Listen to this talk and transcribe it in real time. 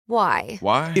Why?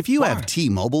 Why? If you have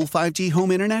T-Mobile 5G home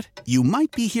internet, you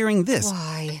might be hearing this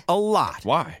Why? a lot.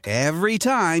 Why? Every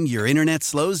time your internet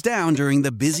slows down during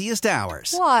the busiest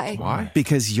hours. Why? Why?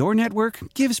 Because your network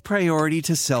gives priority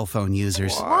to cell phone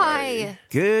users. Why?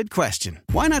 Good question.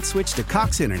 Why not switch to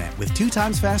Cox Internet with 2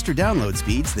 times faster download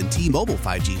speeds than T-Mobile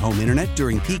 5G home internet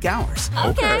during peak hours?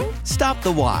 Okay. Stop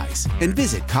the whys and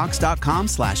visit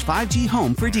cox.com/5G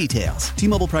home for details.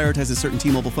 T-Mobile prioritizes certain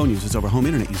T-Mobile phone users over home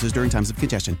internet users during times of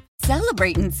congestion.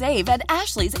 Celebrate and save at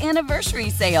Ashley's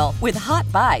Anniversary Sale. With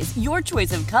Hot Buys, your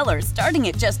choice of colors starting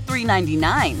at just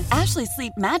 $3.99. Ashley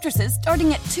Sleep mattresses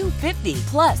starting at $2.50.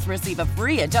 Plus, receive a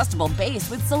free adjustable base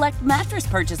with select mattress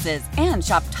purchases. And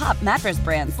shop top mattress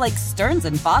brands like Stearns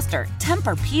 & Foster,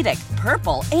 Tempur-Pedic,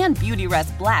 Purple, and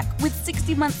Beautyrest Black with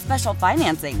 60-month special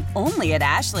financing. Only at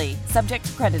Ashley. Subject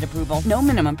to credit approval. No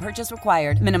minimum purchase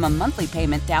required. Minimum monthly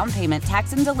payment, down payment,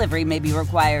 tax, and delivery may be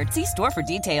required. See store for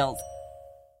details.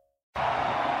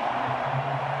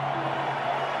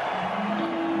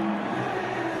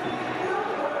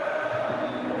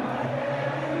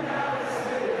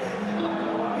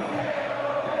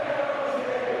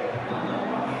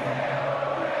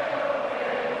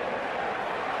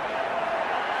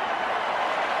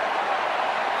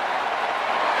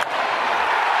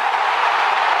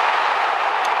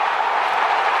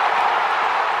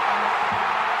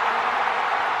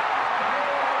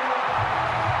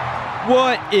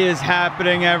 What is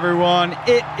happening, everyone?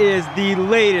 It is the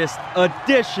latest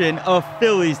edition of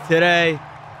Phillies Today.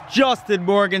 Justin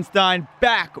Morganstein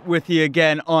back with you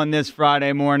again on this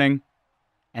Friday morning.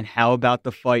 And how about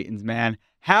the Fightins, man?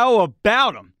 How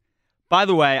about them? By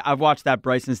the way, I've watched that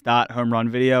Bryson Stott home run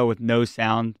video with no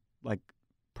sound like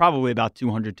probably about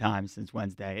 200 times since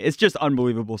Wednesday. It's just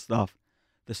unbelievable stuff.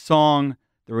 The song,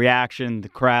 the reaction, the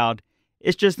crowd,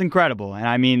 it's just incredible. And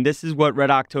I mean, this is what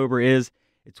Red October is.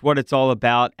 It's what it's all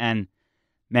about, and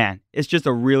man, it's just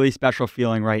a really special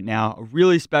feeling right now, a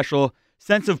really special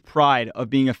sense of pride of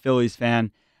being a Phillies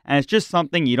fan, and it's just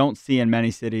something you don't see in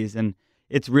many cities, and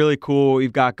it's really cool what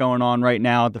we've got going on right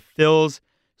now. The Phils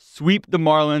sweep the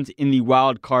Marlins in the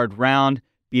Wild Card round,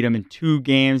 beat them in 2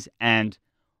 games, and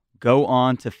go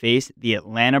on to face the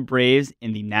Atlanta Braves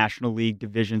in the National League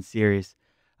Division Series.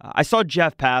 I saw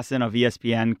Jeff Passan of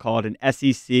ESPN call it an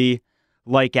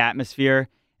SEC-like atmosphere.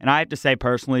 And I have to say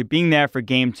personally, being there for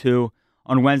Game 2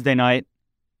 on Wednesday night,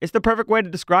 it's the perfect way to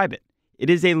describe it. It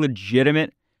is a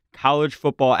legitimate college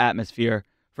football atmosphere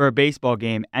for a baseball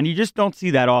game, and you just don't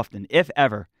see that often, if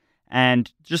ever.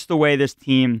 And just the way this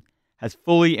team has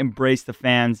fully embraced the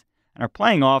fans and are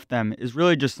playing off them is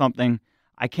really just something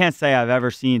I can't say I've ever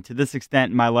seen to this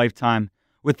extent in my lifetime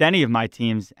with any of my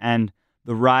teams, and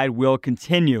the ride will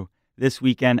continue this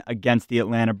weekend against the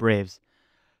Atlanta Braves.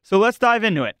 So let's dive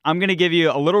into it. I'm going to give you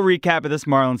a little recap of this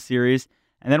Marlins series,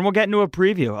 and then we'll get into a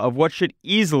preview of what should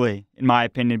easily, in my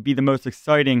opinion, be the most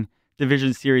exciting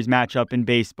division series matchup in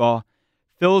baseball.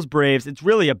 Phil's Braves, it's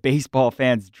really a baseball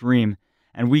fan's dream,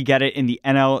 and we get it in the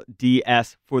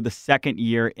NLDS for the 2nd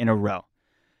year in a row.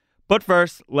 But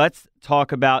first, let's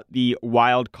talk about the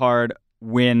wild card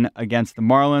win against the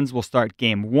Marlins. We'll start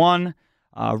Game 1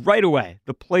 right away.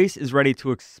 The place is ready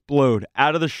to explode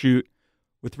out of the chute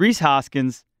with Rhys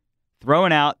Hoskins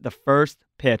throwing out the first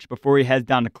pitch before he heads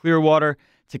down to Clearwater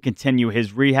to continue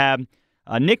his rehab.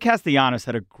 Nick Castellanos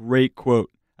had a great quote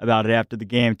about it after the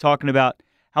game, talking about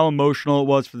how emotional it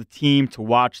was for the team to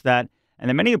watch that, and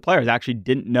that many of the players actually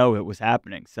didn't know it was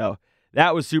happening. So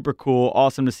that was super cool.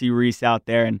 Awesome to see Rhys out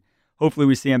there, and hopefully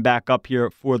we see him back up here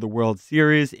for the World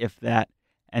Series if that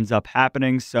ends up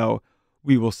happening. So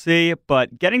we will see.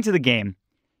 But getting to the game,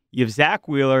 you have Zach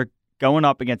Wheeler going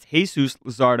up against Jesus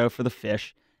Luzardo for the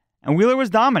Fish. And Wheeler was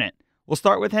dominant. We'll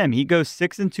start with him. He goes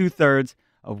 6 2/3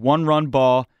 of 1-run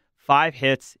ball, 5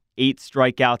 hits, 8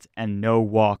 strikeouts, and no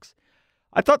walks.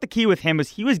 I thought the key with him was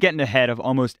he was getting ahead of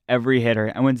almost every hitter.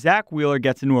 And when Zach Wheeler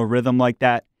gets into a rhythm like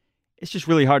that, it's just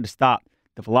really hard to stop.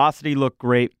 The velocity looked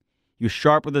great. He was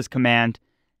sharp with his command.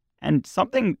 And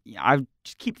something I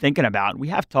just keep thinking about, we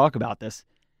have to talk about this.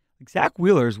 Zach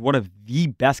Wheeler is one of the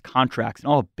best contracts in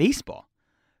all of baseball.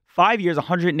 5 years,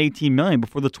 $118 million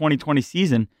before the 2020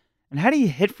 season. And how do you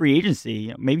hit free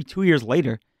agency, maybe 2 years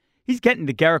later? He's getting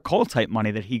the Garrett Cole type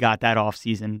money that he got that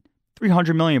offseason,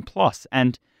 $300 million plus.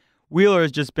 And Wheeler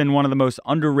has just been one of the most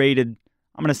underrated,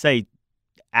 I'm going to say,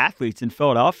 athletes in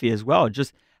Philadelphia as well.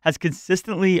 Just has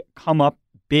consistently come up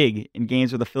big in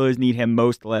games where the Phillies need him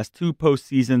most. The last 2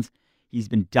 postseasons, he's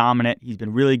been dominant. He's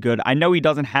been really good. I know he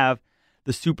doesn't have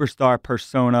the superstar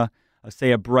persona of,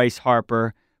 say, a Bryce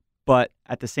Harper, but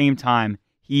at the same time,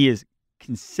 he is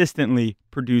consistently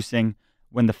producing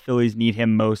when the Phillies need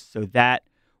him most. So that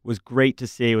was great to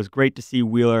see. It was great to see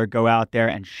Wheeler go out there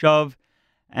and shove.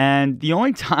 And the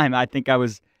only time I think I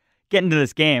was getting to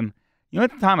this game, the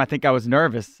only time I think I was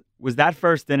nervous was that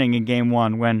first inning in Game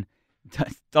 1 when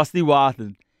Dusty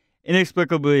Wathan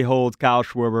inexplicably holds Kyle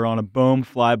Schwarber on a boom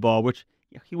fly ball, which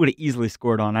he would have easily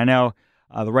scored on. I know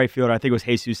the right fielder, I think it was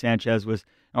Jesus Sanchez, was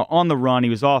on the run. He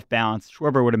was off balance.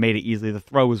 Schwarber would have made it easily. The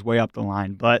throw was way up the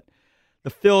line. But the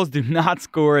Phils do not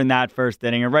score in that first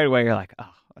inning. And right away, you're like,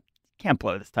 oh, can't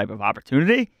blow this type of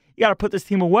opportunity. You got to put this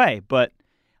team away. But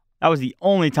that was the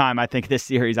only time I think this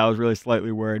series I was really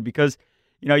slightly worried because,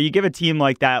 you give a team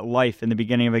like that life in the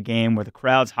beginning of a game where the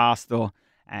crowd's hostile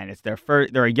and it's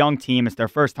they're a young team. It's their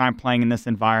first time playing in this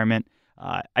environment.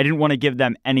 I didn't want to give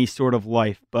them any sort of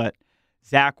life, but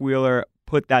Zach Wheeler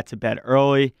put that to bed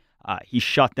early. He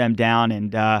shut them down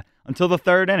and until the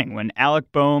third inning when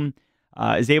Alec Boehm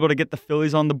is able to get the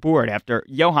Phillies on the board after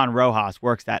Johan Rojas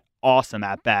works that awesome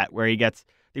at-bat where he gets,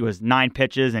 I think it was 9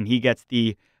 pitches, and he gets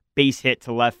the base hit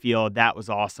to left field. That was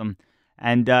awesome.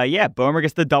 And, Boehmer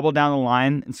gets the double down the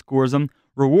line and scores him.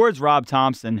 Rewards Rob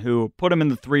Thompson, who put him in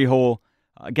the 3-hole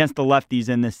against the lefties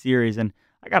in this series. And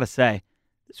I got to say,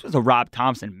 this was a Rob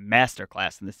Thompson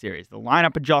masterclass in the series. The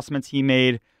lineup adjustments he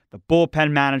made, the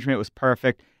bullpen management was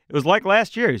perfect. It was like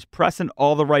last year. He was pressing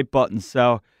all the right buttons.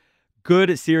 So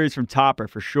good series from Topper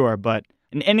for sure. But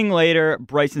an inning later,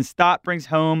 Bryson Stott brings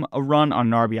home a run on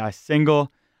an RBI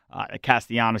single.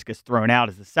 Castellanos gets thrown out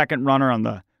as the second runner on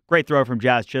the great throw from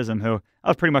Jazz Chisholm, who that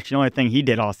was pretty much the only thing he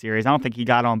did all series. I don't think he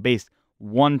got on base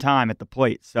one time at the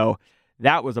plate. So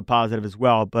that was a positive as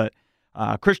well. But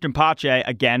Christian Pache,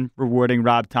 again, rewarding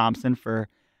Rob Thompson for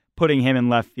putting him in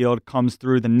left field, comes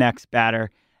through the next batter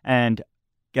and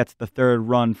gets the third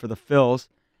run for the Phils.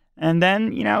 And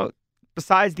then,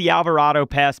 besides the Alvarado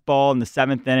pass ball in the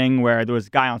 7th inning where there was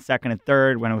a guy on second and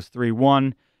third when it was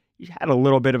 3-1, he had a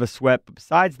little bit of a sweat. But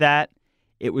besides that,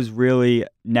 it was really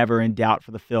never in doubt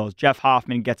for the Phils. Jeff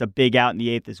Hoffman gets a big out in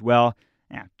the 8th as well.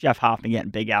 Yeah, Jeff Hoffman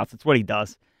getting big outs. That's what he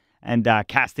does. And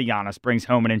Castellanos brings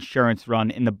home an insurance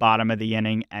run in the bottom of the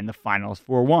inning, and the final is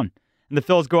 4-1. And the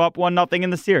Phils go up 1-0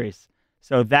 in the series.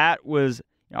 So that was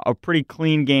a pretty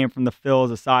clean game from the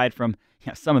Phils, aside from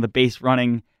some of the base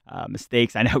running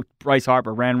mistakes. I know Bryce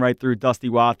Harper ran right through Dusty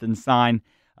Wathan's sign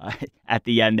at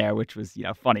the end there, which was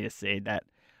funny to see that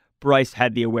Bryce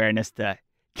had the awareness to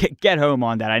get home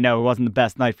on that. I know it wasn't the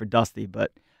best night for Dusty,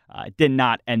 but it did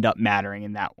not end up mattering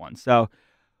in that one. So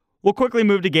we'll quickly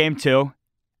move to Game 2.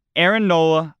 Aaron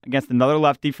Nola against another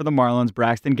lefty for the Marlins,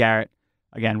 Braxton Garrett,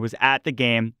 again, was at the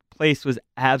game. Place was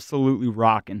absolutely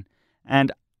rocking.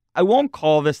 And I won't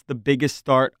call this the biggest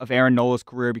start of Aaron Nola's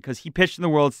career because he pitched in the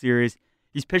World Series.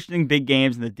 He's pitched in big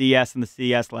games in the DS and the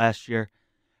CS last year.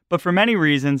 But for many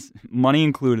reasons, money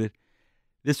included,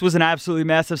 this was an absolutely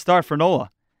massive start for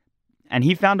Nola. And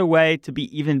he found a way to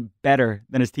be even better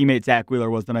than his teammate Zach Wheeler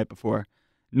was the night before.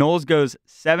 Knowles goes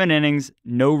 7 innings,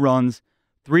 no runs,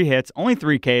 3 hits, only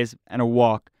 3 Ks, and a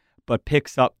walk, but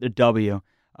picks up the W.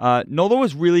 Nola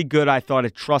was really good, I thought,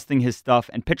 at trusting his stuff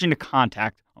and pitching to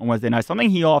contact on Wednesday night, something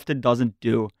he often doesn't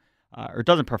do or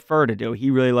doesn't prefer to do.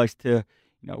 He really likes to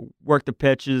work the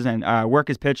pitches and work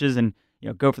his pitches and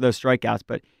go for those strikeouts.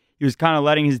 But he was kind of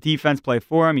letting his defense play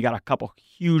for him. He got a couple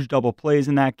huge double plays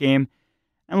in that game.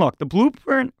 And look, the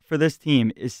blueprint for this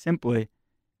team is simply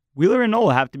Wheeler and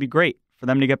Nola have to be great for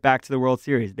them to get back to the World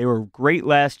Series. They were great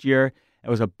last year. It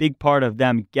was a big part of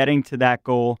them getting to that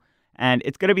goal. And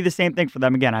it's going to be the same thing for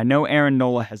them again. I know Aaron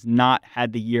Nola has not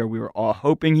had the year we were all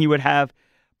hoping he would have,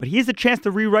 but he has a chance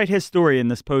to rewrite his story in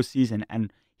this postseason.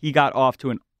 And he got off to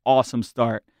an awesome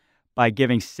start by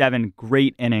giving 7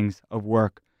 great innings of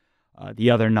work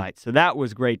the other night. So that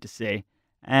was great to see.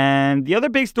 And the other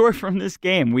big story from this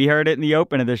game, we heard it in the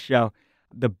open of this show,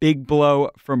 the big blow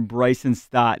from Bryson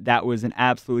Stott. That was an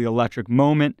absolutely electric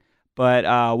moment. But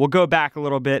we'll go back a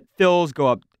little bit. Phils go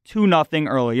up 2-0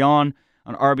 early on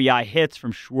RBI hits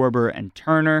from Schwarber and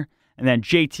Turner. And then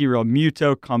JT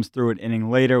Realmuto comes through an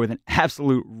inning later with an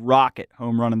absolute rocket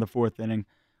home run in the 4th inning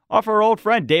off our old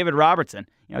friend David Robertson.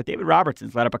 David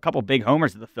Robertson's led up a couple big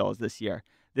homers to the Phils this year.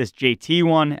 This JT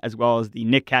one, as well as the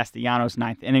Nick Castellanos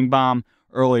 9th inning bomb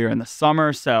earlier in the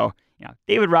summer. So,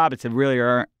 David Robertson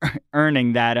really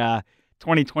earning that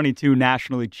 2022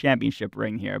 National League Championship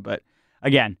ring here. But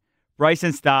again,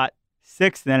 Bryson Stott,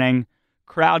 6th inning,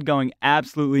 crowd going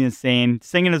absolutely insane,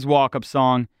 singing his walk-up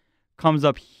song, comes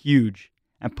up huge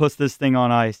and puts this thing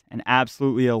on ice. An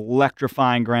absolutely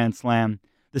electrifying grand slam.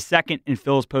 The second in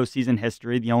Phil's postseason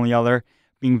history, the only other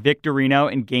being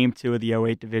Victorino in Game 2 of the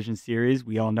 08 Division Series.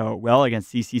 We all know it well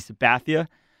against CC Sabathia.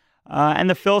 And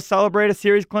the Phils celebrate a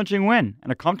series-clinching win,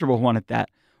 and a comfortable one at that,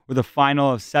 with a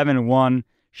final of 7-1.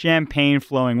 champagne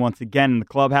flowing once again in the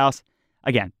clubhouse.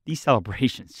 Again, these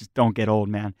celebrations just don't get old,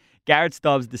 man. Garrett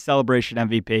Stubbs, the celebration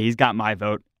MVP. He's got my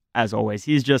vote, as always.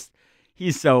 He's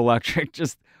so electric.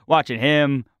 Just watching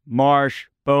him, Marsh,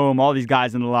 Bohm, all these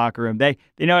guys in the locker room. They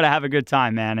know how to have a good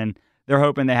time, man, and they're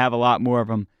hoping they have a lot more of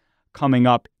them coming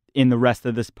up in the rest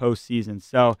of this postseason.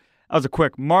 So that was a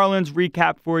quick Marlins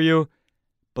recap for you,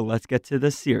 but let's get to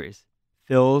this series.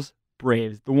 Phillies,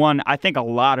 Braves, the one I think a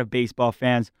lot of baseball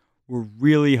fans were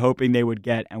really hoping they would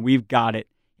get, and we've got it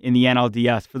in the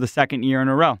NLDS for the second year in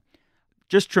a row.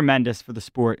 Just tremendous for the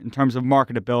sport in terms of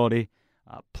marketability,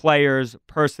 players,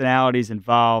 personalities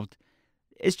involved.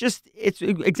 It's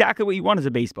exactly what you want as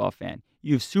a baseball fan.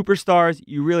 You have superstars,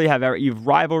 you have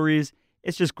rivalries.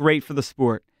 It's just great for the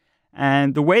sport.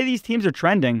 And the way these teams are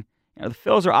trending, the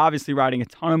Phils are obviously riding a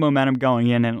ton of momentum going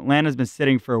in, and Atlanta's been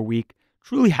sitting for a week,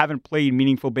 truly haven't played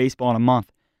meaningful baseball in a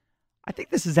month. I think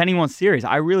this is anyone's series.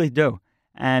 I really do.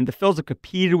 And the Phils have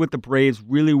competed with the Braves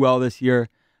really well this year.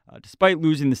 Despite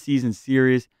losing the season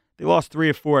series, they lost 3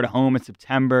 of 4 at home in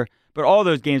September. But all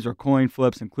those games were coin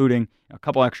flips, including a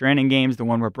couple extra inning games, the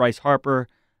one where Bryce Harper,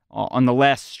 on the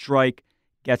last strike,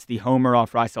 gets the homer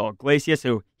off Raisel Iglesias,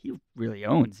 who he really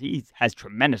owns. He has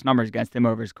tremendous numbers against him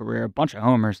over his career, a bunch of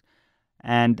homers.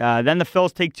 And then the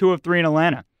Phils take 2 of 3 in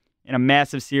Atlanta in a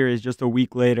massive series just a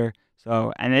week later.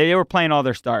 And they were playing all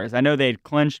their stars. I know they had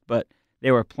clinched, but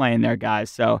they were playing their guys.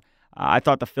 So I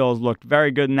thought the Phils looked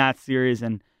very good in that series,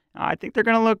 and I think they're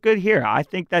going to look good here. I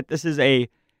think that this is a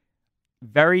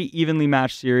very evenly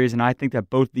matched series, and I think that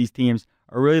both these teams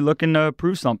are really looking to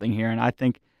prove something here. And I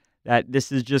think that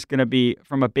this is just going to be,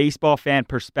 from a baseball fan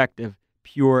perspective,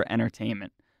 pure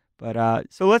entertainment. But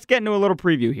so let's get into a little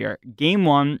preview here. Game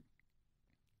 1,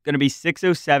 going to be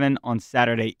 6:07 on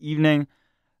Saturday evening.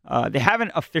 They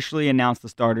haven't officially announced the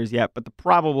starters yet, but the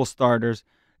probable starters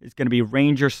is going to be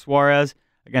Ranger Suarez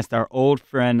against our old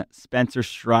friend Spencer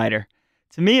Strider.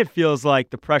 To me, it feels like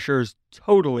the pressure is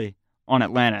totally on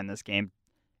Atlanta in this game.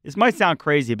 This might sound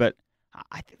crazy, but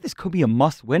I think this could be a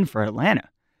must-win for Atlanta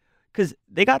because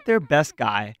they got their best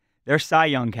guy, their Cy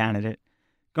Young candidate,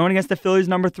 going against the Phillies'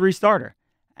 number 3 starter.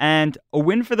 And a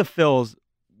win for the Phils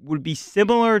would be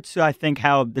similar to, I think,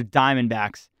 how the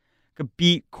Diamondbacks could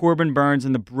beat Corbin Burnes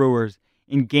and the Brewers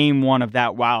in Game 1 of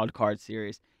that Wild Card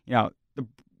series. The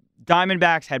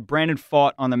Diamondbacks had Brandon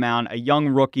Pfaadt on the mound, a young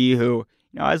rookie who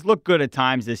has looked good at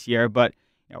times this year, but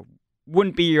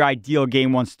wouldn't be your ideal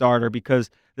Game 1 starter because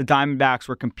the Diamondbacks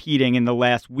were competing in the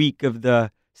last week of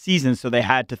the season, so they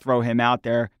had to throw him out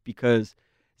there because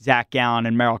Zach Gallen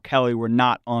and Merrill Kelly were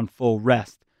not on full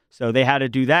rest. So they had to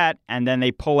do that, and then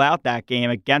they pull out that game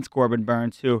against Corbin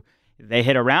Burnes, who they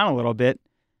hit around a little bit.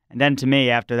 And then to me,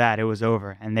 after that, it was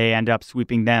over, and they end up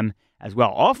sweeping them as well.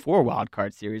 All 4 Wild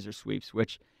Card series are sweeps,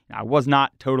 which I was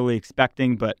not totally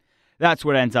expecting, but that's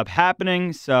what ends up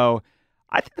happening. So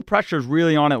I think the pressure is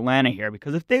really on Atlanta here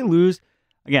because if they lose,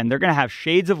 again, they're going to have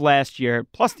shades of last year,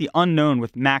 plus the unknown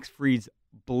with Max Fried's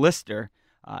blister,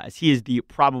 as he is the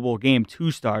probable Game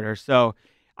 2 starter. So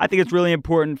I think it's really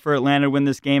important for Atlanta to win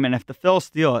this game, and if the Phils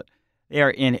steal it, they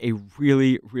are in a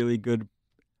really, really good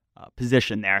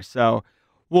position there. So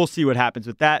we'll see what happens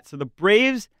with that. So the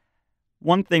Braves,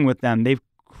 one thing with them, they've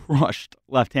crushed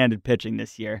left-handed pitching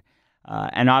this year.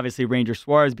 And obviously Ranger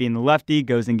Suarez being the lefty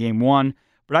goes in Game 1.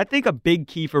 But I think a big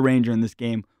key for Ranger in this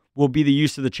game will be the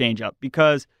use of the changeup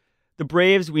because the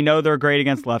Braves, we know they're great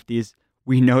against lefties.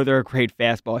 We know they're a great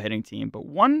fastball hitting team. But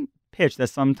one pitch that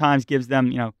sometimes gives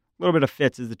them, a little bit of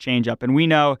fits is the changeup. And we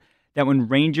know that when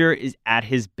Ranger is at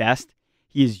his best,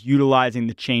 he is utilizing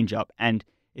the changeup. And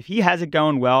if he has it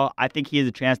going well, I think he has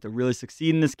a chance to really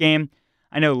succeed in this game.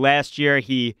 I know last year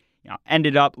he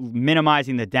ended up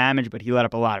minimizing the damage, but he let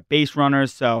up a lot of base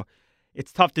runners. So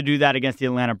it's tough to do that against the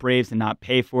Atlanta Braves and not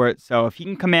pay for it. So if he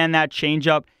can command that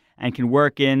changeup and can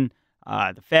work in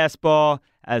the fastball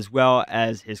as well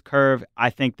as his curve,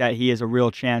 I think that he has a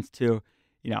real chance to,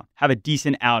 have a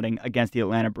decent outing against the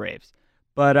Atlanta Braves.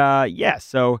 But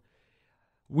so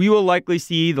we will likely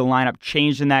see the lineup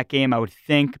changed in that game. I would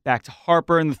think back to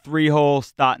Harper in the 3-hole,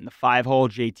 Stott in the 5-hole,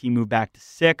 JT move back to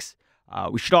 6.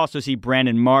 We should also see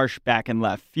Brandon Marsh back in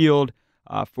left field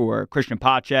for Christian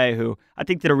Pache, who I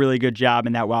think did a really good job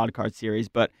in that wild card series.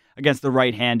 But against the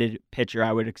right-handed pitcher,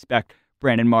 I would expect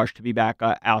Brandon Marsh to be back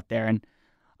out there. And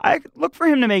I look for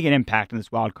him to make an impact in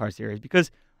this wild card series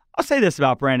because I'll say this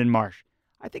about Brandon Marsh.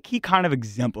 I think he kind of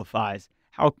exemplifies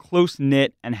how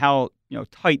close-knit and how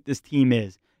tight this team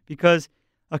is because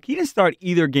he didn't start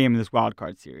either game in this wild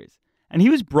card series. And he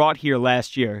was brought here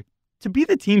last year to be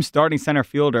the team's starting center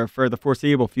fielder for the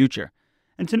foreseeable future.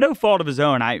 And to no fault of his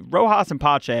own, Rojas and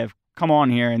Pache have come on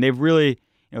here and they've really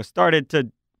started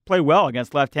to play well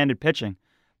against left-handed pitching.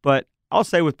 But I'll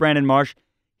say with Brandon Marsh,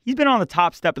 he's been on the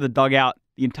top step of the dugout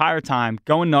the entire time,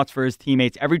 going nuts for his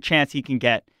teammates every chance he can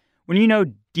get. When you know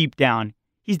deep down,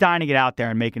 he's dying to get out there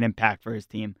and make an impact for his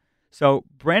team. So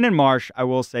Brandon Marsh, I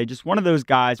will say, just one of those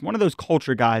guys, one of those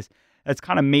culture guys that's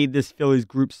kind of made this Phillies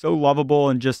group so lovable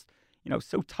and just,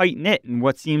 so tight-knit and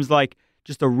what seems like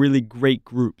just a really great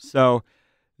group. So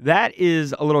that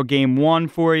is a little game one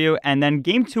for you. And then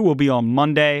game two will be on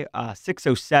Monday,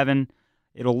 6:07.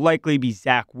 It'll likely be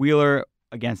Zach Wheeler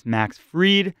against Max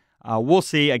Fried. We'll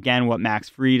see, again, what Max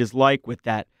Fried is like with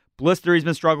that blister he's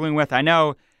been struggling with. I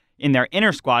know in their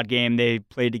inter-squad game, they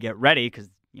played to get ready because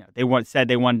they said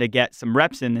they wanted to get some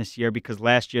reps in this year because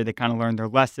last year they kind of learned their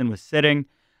lesson with sitting.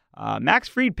 Max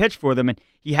Fried pitched for them, and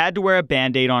he had to wear a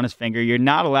Band-Aid on his finger. You're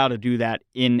not allowed to do that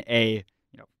in a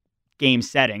game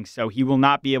setting, so he will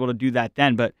not be able to do that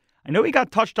then. But I know he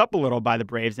got touched up a little by the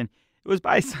Braves, and it was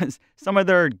by some of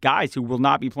their guys who will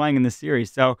not be playing in this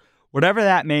series. So whatever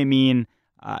that may mean,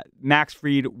 Max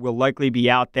Fried will likely be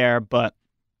out there. But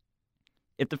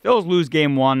if the Phils lose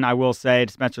game one, I will say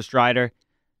to Spencer Strider,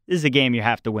 this is a game you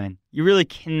have to win. You really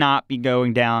cannot be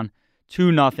going down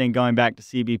 2-0 going back to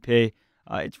CBP.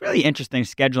 It's really interesting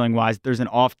scheduling-wise. There's an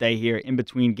off day here in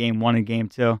between game one and game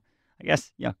two. I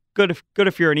guess, good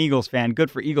if you're an Eagles fan.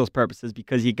 Good for Eagles purposes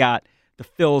because you got the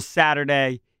Phils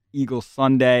Saturday, Eagles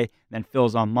Sunday, then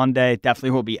Phils on Monday.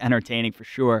 Definitely will be entertaining for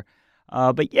sure.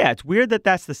 But yeah, it's weird that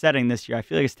that's the setting this year. I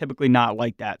feel like it's typically not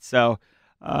like that. So,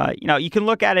 you can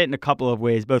look at it in a couple of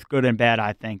ways, both good and bad,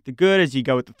 I think. The good is you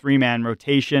go with the three-man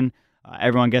rotation.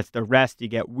 Everyone gets their rest. You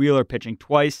get Wheeler pitching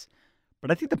twice.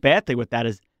 But I think the bad thing with that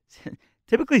is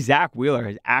typically Zach Wheeler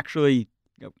has actually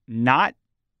not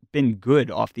been good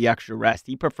off the extra rest.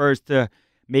 He prefers to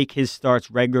make his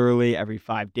starts regularly every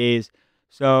 5 days.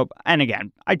 So, and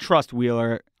again, I trust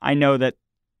Wheeler. I know that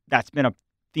that's been a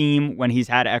theme when he's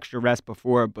had extra rest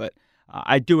before, but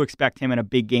I do expect him in a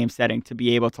big game setting to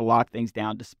be able to lock things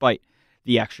down despite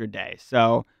the extra day.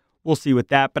 So we'll see with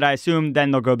that. But I assume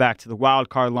then they'll go back to the wild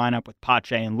card lineup with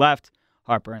Pache in left,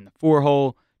 Harper in the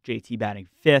 4-hole, JT batting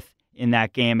fifth in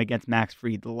that game against Max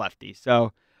Fried, the lefty.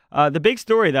 So the big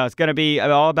story, though, is going to be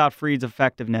all about Fried's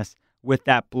effectiveness with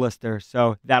that blister.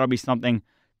 So that'll be something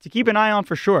to keep an eye on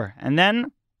for sure. And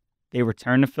then they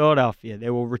return to Philadelphia. They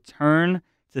will return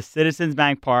to Citizens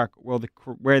Bank Park,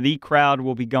 where the crowd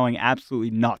will be going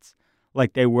absolutely nuts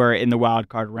like they were in the wild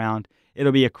card round.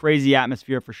 It'll be a crazy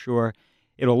atmosphere for sure.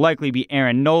 It'll likely be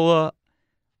Aaron Nola.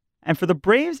 And for the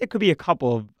Braves, it could be a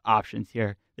couple of options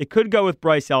here. They could go with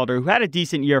Bryce Elder, who had a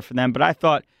decent year for them, but I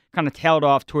thought kind of tailed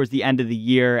off towards the end of the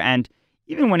year. And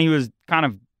even when he was kind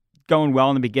of going well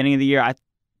in the beginning of the year, a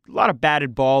lot of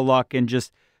batted ball luck and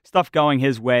just stuff going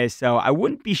his way. So I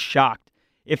wouldn't be shocked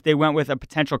if they went with a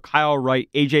potential Kyle Wright,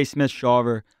 A.J.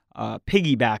 Smith-Shawver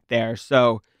piggyback there.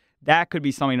 So that could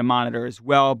be something to monitor as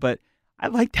well. But I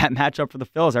like that matchup for the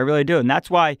Phils. I really do. And that's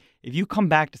why if you come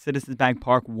back to Citizens Bank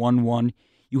Park 1-1,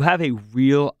 you have a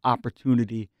real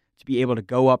opportunity to be able to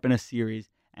go up in a series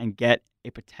and get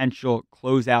a potential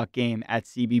closeout game at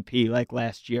CBP like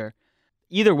last year.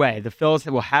 Either way, the Phils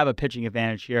will have a pitching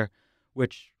advantage here,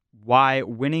 which why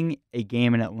winning a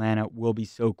game in Atlanta will be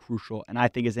so crucial, and I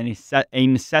think is a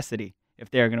necessity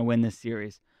if they're going to win this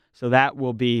series. So that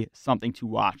will be something to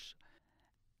watch.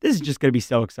 This is just going to be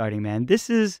so exciting, man.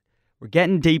 We're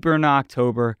getting deeper into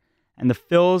October, and the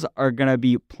Phils are going to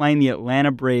be playing the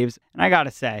Atlanta Braves. And I got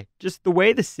to say, just the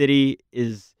way the city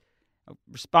is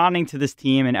responding to this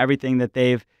team and everything that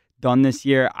they've done this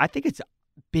year, I think it's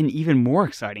been even more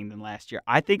exciting than last year.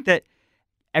 I think that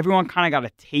everyone kind of got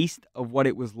a taste of what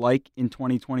it was like in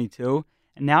 2022.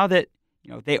 And now that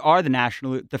they are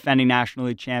the defending National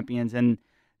League champions, and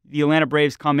the Atlanta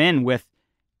Braves come in with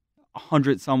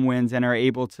 100-some wins and are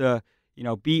able to,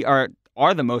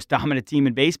 are the most dominant team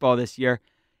in baseball this year,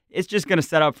 it's just going to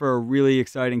set up for a really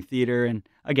exciting theater. And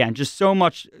again, just so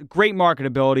much great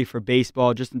marketability for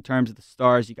baseball, just in terms of the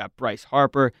stars. You got Bryce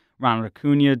Harper, Ronald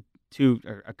Acuna.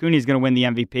 Acuna is going to win the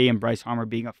MVP, and Bryce Harper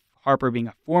being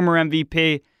a former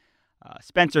MVP.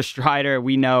 Spencer Strider,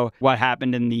 we know what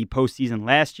happened in the postseason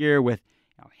last year with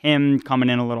him coming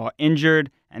in a little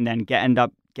injured and then end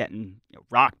up getting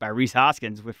rocked by Rhys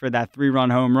Hoskins for that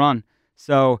 3-run home run.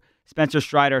 So Spencer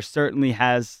Strider certainly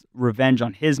has revenge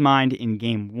on his mind in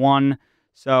game one.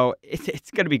 So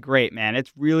it's going to be great, man.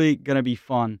 It's really going to be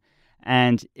fun.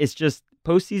 And it's just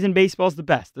postseason baseball is the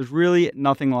best. There's really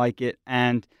nothing like it.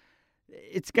 And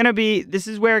this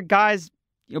is where guys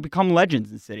become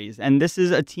legends in cities. And this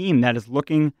is a team that is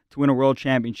looking to win a world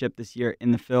championship this year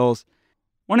in the Phils.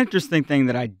 One interesting thing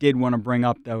that I did want to bring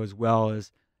up, though, as well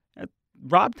is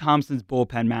Rob Thompson's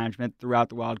bullpen management throughout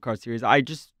the Wild Card series, I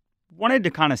just wanted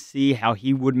to kind of see how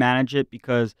he would manage it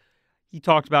because he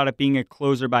talked about it being a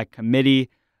closer by committee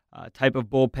type of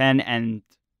bullpen, and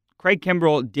Craig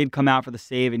Kimbrell did come out for the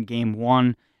save in Game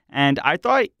 1, and I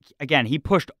thought, again, he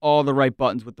pushed all the right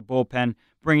buttons with the bullpen,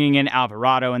 bringing in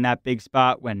Alvarado in that big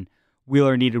spot when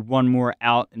Wheeler needed one more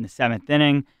out in the 7th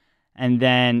inning, and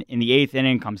then in the 8th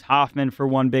inning comes Hoffman for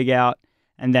one big out,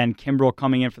 and then Kimbrell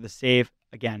coming in for the save.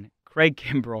 Again, Craig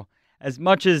Kimbrell, as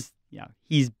much as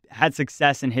he's had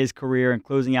success in his career and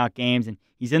closing out games, and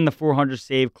he's in the 400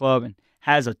 save club and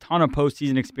has a ton of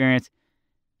postseason experience,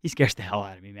 he scares the hell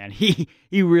out of me, man. He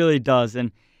really does,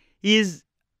 and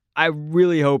I'm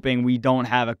really hoping we don't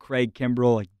have a Craig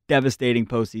Kimbrell devastating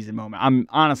postseason moment. I'm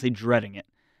honestly dreading it.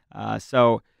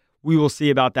 So we will see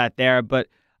about that there. But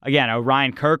again,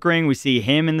 Ryan Kirkring, we see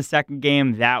him in the second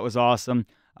game. That was awesome.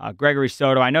 Gregory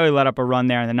Soto, I know he let up a run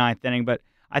there in the 9th inning, but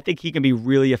I think he can be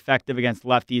really effective against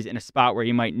lefties in a spot where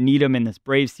you might need him in this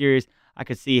Braves series. I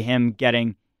could see him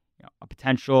getting a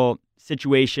potential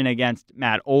situation against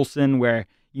Matt Olson where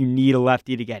you need a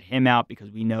lefty to get him out because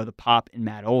we know the pop in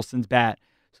Matt Olson's bat.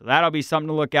 So that'll be something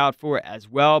to look out for as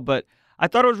well. But I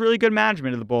thought it was really good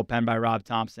management of the bullpen by Rob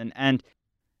Thompson. And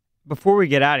before we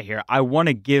get out of here, I want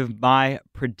to give my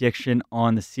prediction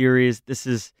on the series.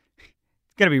 It's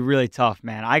going to be really tough,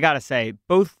 man. I got to say,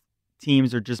 both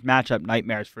teams are just matchup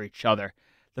nightmares for each other.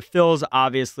 The Phils,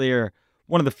 obviously, are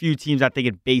one of the few teams I think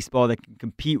in baseball that can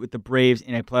compete with the Braves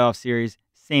in a playoff series.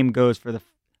 Same goes for the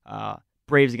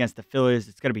Braves against the Phillies.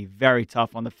 It's going to be very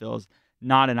tough on the Phils.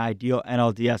 Not an ideal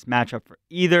NLDS matchup for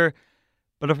either.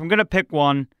 But if I'm going to pick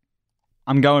one,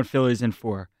 I'm going Phillies in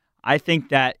 4. I think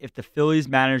that if the Phillies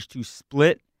manage to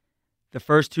split the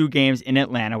first 2 games in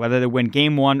Atlanta, whether they win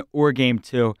Game 1 or Game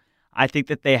 2, I think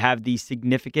that they have the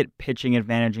significant pitching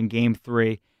advantage in Game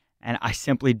 3, and I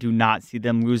simply do not see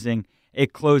them losing a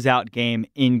closeout game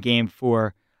in Game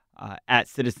 4 at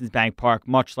Citizens Bank Park,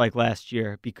 much like last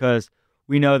year, because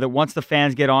we know that once the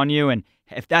fans get on you, and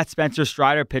if that's Spencer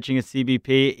Strider pitching at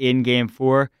CBP in Game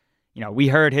 4, we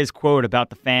heard his quote about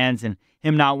the fans and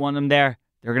him not wanting them there.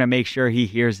 They're going to make sure he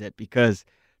hears it because,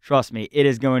 trust me, it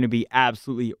is going to be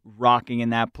absolutely rocking in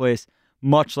that place,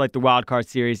 much like the Wild Card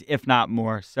series, if not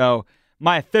more. So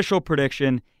my official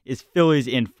prediction is Phillies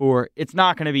in 4. It's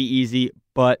not going to be easy,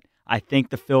 but I think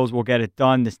the Phils will get it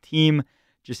done. This team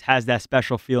just has that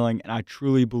special feeling, and I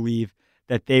truly believe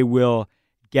that they will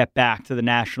get back to the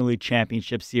National League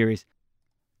Championship Series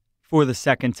for the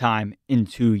second time in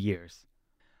 2 years.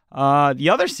 The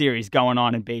other series going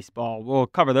on in baseball, we'll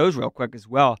cover those real quick as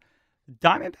well.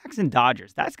 Diamondbacks and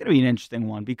Dodgers. That's going to be an interesting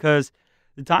one because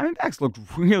the Diamondbacks looked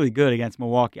really good against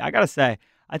Milwaukee. I got to say,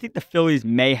 I think the Phillies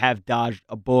may have dodged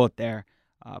a bullet there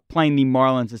playing the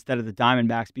Marlins instead of the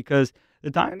Diamondbacks because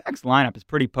the Diamondbacks lineup is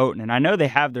pretty potent. And I know they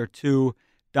have their 2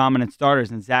 dominant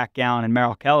starters in Zach Gallen and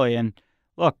Merrill Kelly. And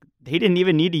look, they didn't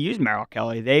even need to use Merrill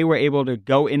Kelly. They were able to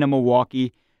go into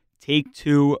Milwaukee, take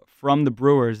 2 from the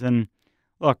Brewers, and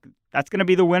look, that's going to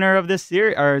be the winner of this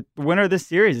series, or the winner of this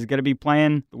series is going to be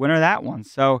playing the winner of that one.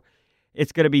 So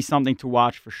it's going to be something to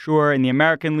watch for sure. In the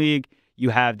American League, you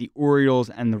have the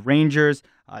Orioles and the Rangers.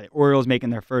 The Orioles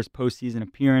making their first postseason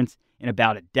appearance in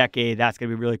about a decade. That's going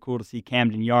to be really cool to see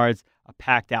Camden Yards, a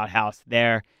packed-out house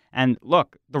there. And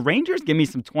look, the Rangers give me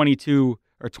some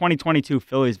 2022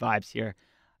 Phillies vibes here.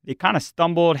 They kind of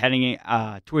stumbled heading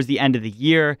towards the end of the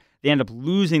year. They end up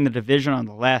losing the division on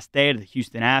the last day to the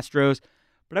Houston Astros.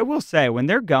 But I will say, when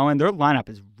they're going, their lineup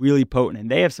is really potent,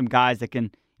 and they have some guys that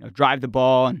can drive the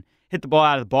ball and hit the ball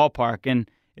out of the ballpark. And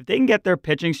if they can get their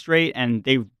pitching straight, and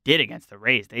they did against the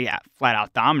Rays, they flat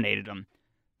out dominated them.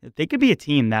 They could be a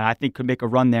team that I think could make a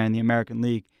run there in the American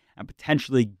League and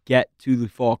potentially get to the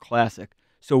Fall Classic.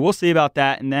 So we'll see about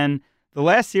that. And then the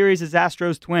last series is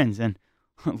Astros-Twins. And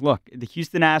look, the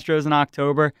Houston Astros in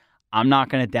October, I'm not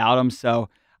going to doubt them. So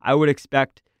I would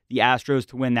expect the Astros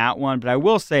to win that one. But I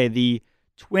will say the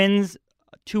Twins'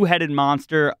 2-headed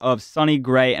monster of Sonny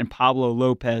Gray and Pablo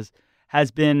Lopez has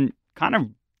been kind of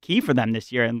key for them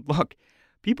this year. And look,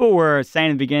 people were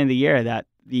saying at the beginning of the year that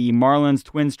the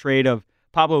Marlins-Twins trade of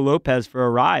Pablo Lopez for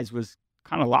Arise was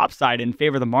kind of lopsided in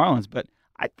favor of the Marlins, but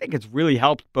I think it's really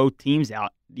helped both teams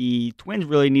out. The Twins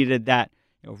really needed that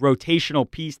rotational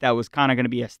piece that was kind of going to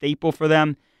be a staple for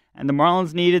them, and the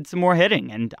Marlins needed some more hitting,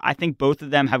 and I think both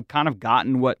of them have kind of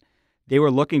gotten what they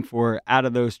were looking for out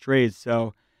of those trades.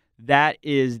 So that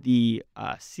is the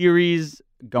series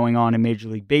going on in Major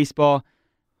League Baseball.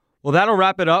 Well, that'll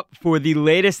wrap it up for the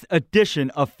latest edition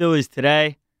of Phillies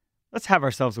Today. Let's have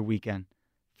ourselves a weekend.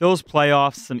 Phil's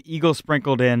playoffs, some Eagles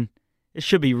sprinkled in. It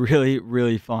should be really,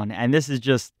 really fun. And this is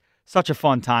just such a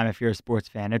fun time if you're a sports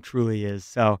fan. It truly is.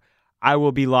 So I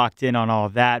will be locked in on all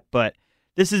of that. But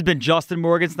this has been Justin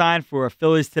Morganstein for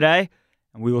Phillies Today,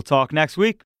 and we will talk next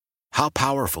week. How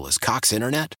powerful is Cox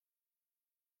Internet?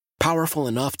 Powerful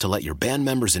enough to let your band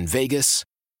members in Vegas,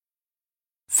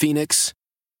 Phoenix,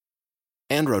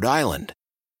 and Rhode Island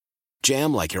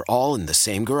jam like you're all in the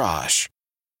same garage.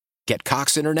 Get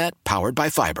Cox Internet powered by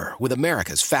fiber with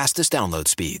America's fastest download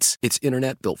speeds. It's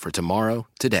internet built for tomorrow,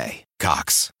 today.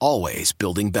 Cox, always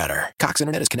building better. Cox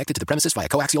Internet is connected to the premises via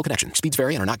coaxial connection. Speeds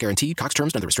vary and are not guaranteed. Cox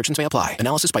terms and other restrictions may apply.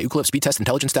 Analysis by Ookla Speed Test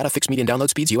Intelligence Data. Fixed median download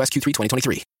speeds. US Q3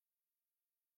 2023.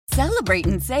 Celebrate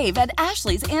and save at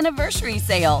Ashley's Anniversary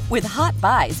Sale. With Hot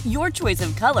Buys, your choice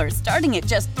of colors starting at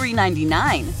just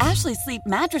 $3.99. Ashley Sleep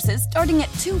mattresses starting at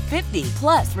 $2.50.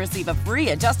 Plus, receive a free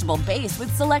adjustable base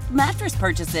with select mattress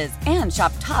purchases. And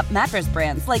shop top mattress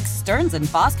brands like Stearns &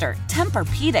 Foster,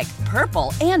 Tempur-Pedic,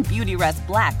 Purple, and Beautyrest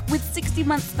Black with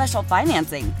 60-month special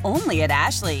financing. Only at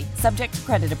Ashley. Subject to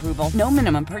credit approval. No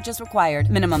minimum purchase required.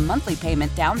 Minimum monthly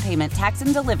payment, down payment, tax,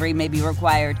 and delivery may be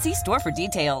required. See store for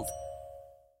details.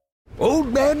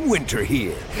 Old Man Winter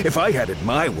here. If I had it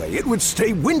my way, it would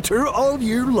stay winter all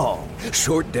year long.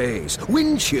 Short days,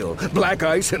 wind chill, black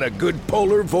ice, and a good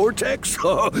polar vortex.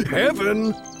 Oh,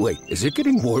 heaven! Wait, is it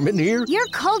getting warm in here? Your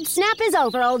cold snap is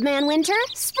over, Old Man Winter.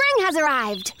 Spring has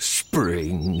arrived.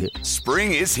 Spring.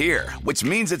 Spring is here, which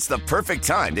means it's the perfect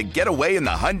time to get away in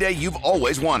the Hyundai you've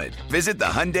always wanted. Visit the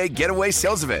Hyundai Getaway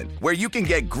Sales Event, where you can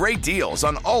get great deals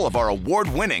on all of our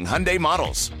award-winning Hyundai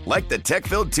models, like the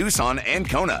tech-filled Tucson and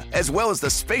Kona, as well as the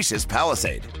spacious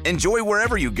Palisade. Enjoy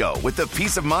wherever you go with the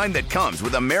peace of mind that comes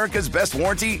with America's best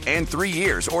warranty and 3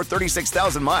 years or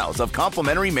 36,000 miles of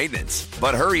complimentary maintenance.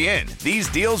 But hurry in, these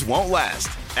deals won't last.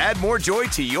 Add more joy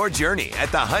to your journey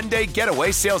at the Hyundai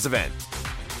Getaway Sales Event.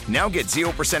 Now get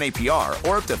 0% APR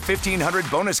or up to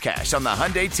 $1,500 bonus cash on the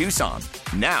Hyundai Tucson.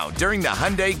 Now during the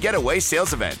Hyundai Getaway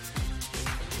Sales Event.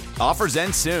 Offers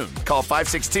end soon. Call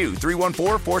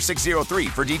 562-314-4603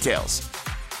 for details.